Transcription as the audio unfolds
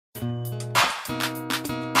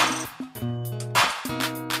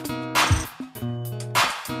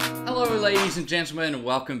ladies and gentlemen, and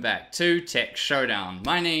welcome back to Tech Showdown.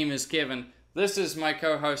 My name is Kevin, this is my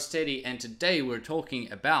co-host Teddy, and today we're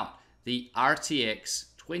talking about the RTX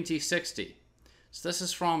 2060. So this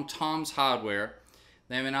is from Tom's Hardware.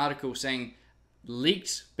 They have an article saying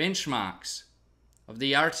leaked benchmarks of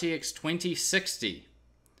the RTX 2060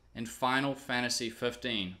 in Final Fantasy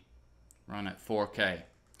 15 run at 4K.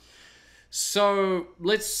 So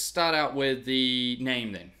let's start out with the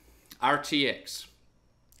name then, RTX.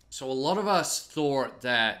 So a lot of us thought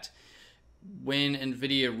that when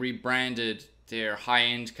Nvidia rebranded their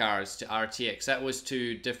high-end cards to RTX, that was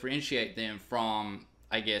to differentiate them from,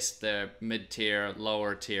 I guess, the mid-tier,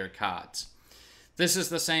 lower-tier cards. This is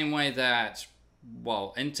the same way that,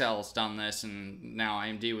 well, Intel's done this, and now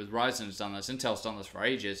AMD with Ryzen has done this. Intel's done this for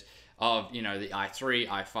ages, of, you know, the i3,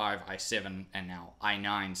 i5, i7, and now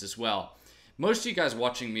i9s as well. Most of you guys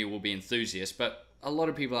watching me will be enthusiasts, but a lot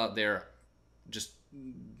of people out there just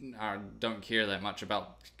don't care that much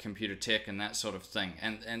about computer tech and that sort of thing,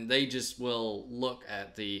 and they just will look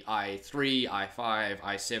at the i3, i5,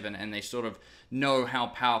 i7, and they sort of know how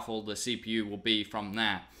powerful the CPU will be from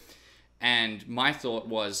that. And my thought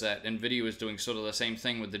was that Nvidia was doing sort of the same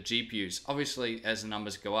thing with the GPUs. Obviously, as the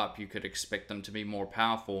numbers go up, you could expect them to be more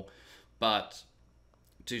powerful, but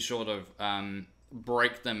to sort of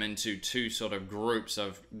break them into two sort of groups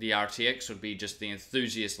of the RTX would be just the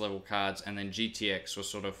enthusiast level cards, and then GTX was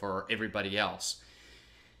sort of for everybody else.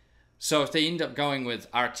 So if they end up going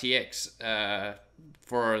with RTX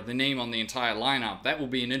for the name on the entire lineup, that will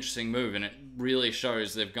be an interesting move, and it really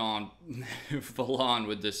shows they've gone full on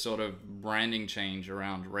with this sort of branding change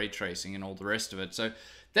around ray tracing and all the rest of it. So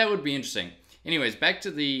that would be interesting. Anyways, back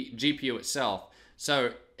to the GPU itself.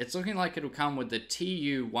 So it's looking like it'll come with the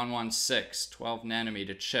TU116 12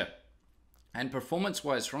 nanometer chip. And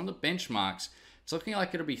performance-wise, from the benchmarks, it's looking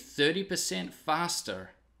like it'll be 30%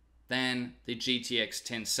 faster than the GTX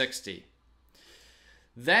 1060.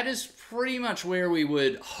 That is pretty much where we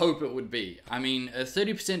would hope it would be. I mean, a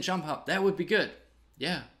 30% jump up, that would be good.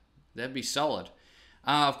 Yeah, that'd be solid.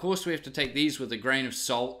 Of course, we have to take these with a grain of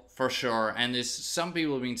salt, for sure. And there's some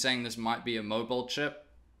people have been saying this might be a mobile chip.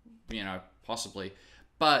 You know, possibly.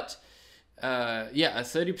 But, yeah, a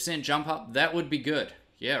 30% jump up, that would be good.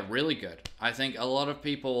 Yeah, really good. I think a lot of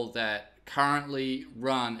people that currently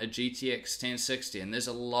run a GTX 1060, and there's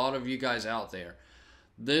a lot of you guys out there,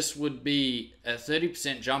 this would be a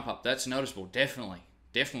 30% jump up. That's noticeable, definitely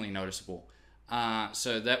noticeable.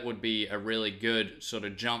 So that would be a really good sort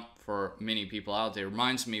of jump for many people out there.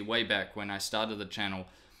 Reminds me way back when I started the channel,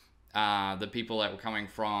 the people that were coming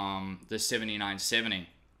from the 7970,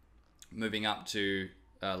 moving up to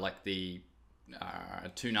like the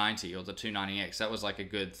 290 or the 290X. That was like a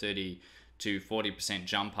good 30 to 40%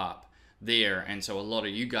 jump up there, and so a lot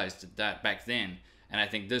of you guys did that back then. And I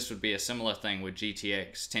think this would be a similar thing with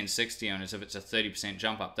GTX 1060 owners. If it's a 30%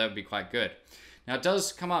 jump up, that would be quite good. Now it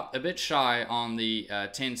does come up a bit shy on the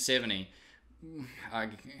 1070.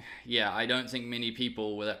 Yeah, I don't think many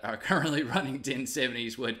people that are currently running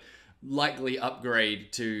 1070s would likely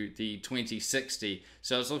upgrade to the 2060.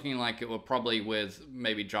 So it's looking like it will probably, with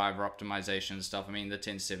maybe driver optimization and stuff. I mean, the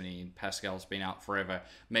 1070 Pascal's been out forever.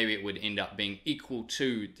 Maybe it would end up being equal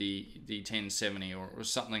to the 1070 or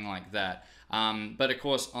something like that. But of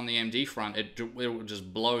course, on the AMD front, it will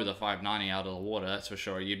just blow the 590 out of the water, that's for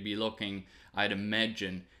sure. You'd be looking, I'd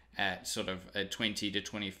imagine, at sort of a 20 to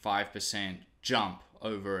 25% jump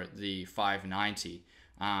over the 590.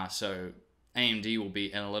 So AMD will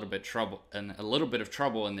be in a little bit of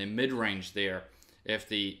trouble in their mid-range there if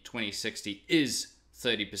the 2060 is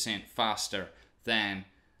 30% faster than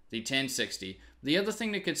the 1060. The other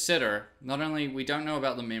thing to consider, not only we don't know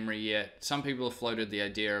about the memory yet, some people have floated the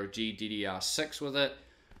idea of GDDR6 with it.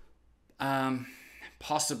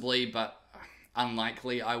 Possibly, but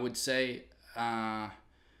unlikely, I would say.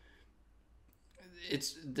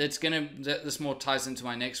 This more ties into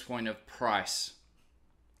my next point of price.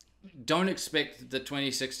 Don't expect the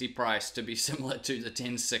 2060 price to be similar to the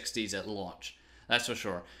 1060s at launch. That's for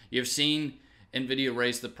sure. You've seen Nvidia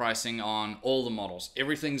raise the pricing on all the models.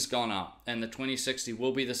 Everything's gone up, and the 2060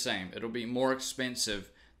 will be the same. It'll be more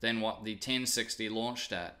expensive than what the 1060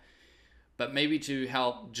 launched at. But maybe to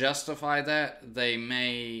help justify that, they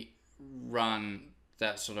may run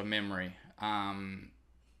that sort of memory.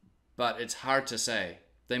 But it's hard to say.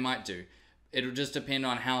 They might do. It'll just depend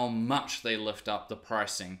on how much they lift up the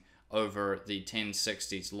pricing over the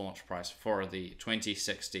 1060's launch price for the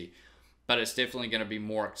 2060. But it's definitely going to be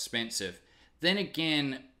more expensive. Then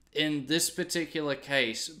again, in this particular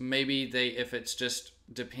case, maybe if it's just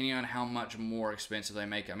depending on how much more expensive they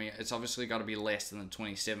make it. I mean, it's obviously got to be less than the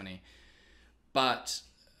 2070. But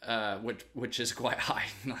which is quite high,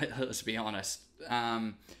 let's be honest.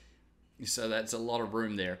 So that's a lot of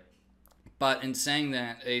room there. But in saying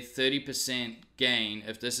that, a 30% gain,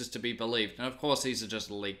 if this is to be believed, and of course these are just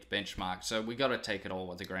leaked benchmarks, so we got to take it all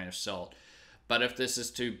with a grain of salt. But if this is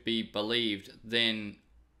to be believed, then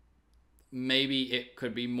maybe it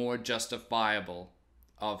could be more justifiable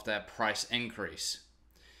of that price increase.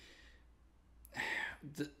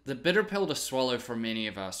 The bitter pill to swallow for many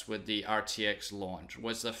of us with the RTX launch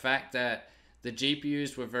was the fact that the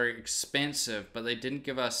GPUs were very expensive, but they didn't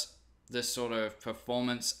give us this sort of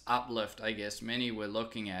performance uplift, I guess, many were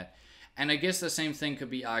looking at. And I guess the same thing could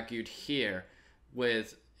be argued here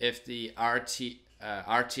with if the RTX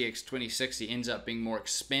 2060 ends up being more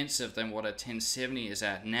expensive than what a 1070 is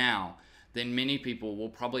at now, then many people will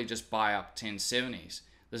probably just buy up 1070s.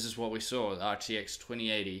 This is what we saw with RTX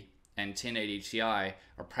 2080 and 1080 Ti are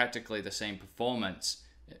practically the same performance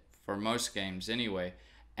for most games anyway.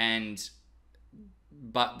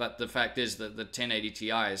 But the fact is that the 1080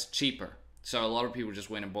 Ti is cheaper. So a lot of people just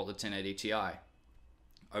went and bought the 1080 Ti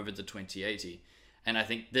over the 2080. And I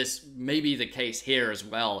think this may be the case here as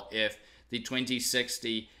well. If the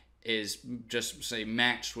 2060 is just, say,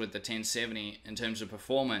 matched with the 1070 in terms of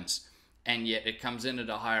performance, and yet it comes in at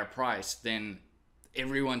a higher price, then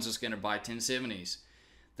everyone's just going to buy 1070s.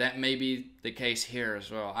 That may be the case here as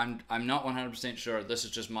well. I'm not 100% sure. This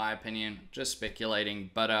is just my opinion, just speculating.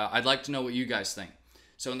 But I'd like to know what you guys think.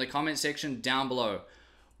 So in the comment section down below,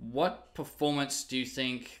 what performance do you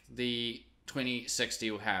think the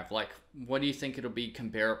 2060 will have? Like, what do you think it'll be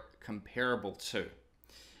comparable to?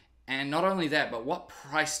 And not only that, but what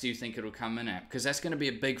price do you think it'll come in at? Because that's going to be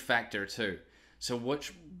a big factor too. So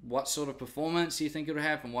what sort of performance do you think it'll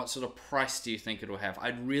have, and what sort of price do you think it'll have?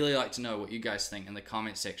 I'd really like to know what you guys think in the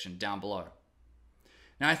comment section down below.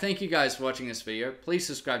 Now, I thank you guys for watching this video. Please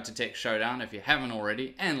subscribe to Tech Showdown if you haven't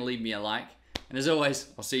already, and leave me a like. And as always,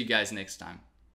 I'll see you guys next time.